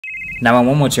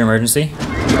911, what's your emergency?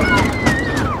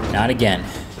 Not again.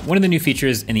 One of the new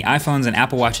features in the iPhones and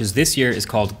Apple Watches this year is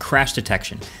called crash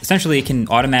detection. Essentially, it can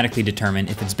automatically determine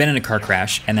if it's been in a car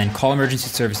crash and then call emergency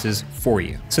services for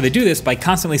you. So they do this by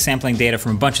constantly sampling data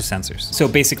from a bunch of sensors. So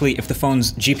basically, if the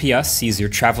phone's GPS sees you're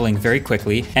traveling very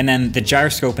quickly, and then the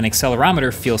gyroscope and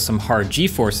accelerometer feel some hard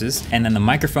G-forces, and then the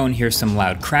microphone hears some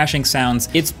loud crashing sounds,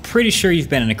 it's pretty sure you've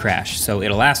been in a crash, so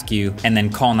it'll ask you and then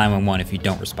call 911 if you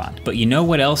don't respond. But you know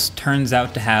what else turns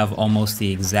out to have almost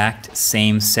the exact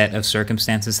same set of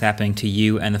circumstances happening to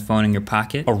you and the phone in your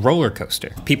pocket? A roller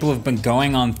coaster. People have been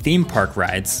going on theme park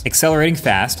rides, accelerating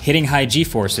fast, hitting high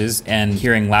G-forces, and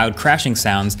hearing loud crashing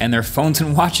sounds, and their phones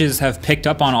and watches have picked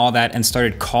up on all that and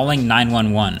started calling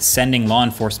 911, sending law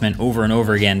enforcement over and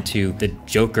over again to the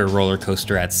Joker roller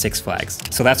coaster at Six Flags.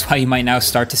 So that's why you might now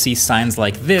start to see signs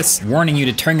like this warning you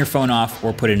to turn your phone off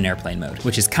or put it in airplane mode,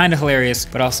 which is kind of hilarious,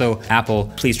 but also,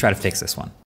 Apple, please try to fix this one.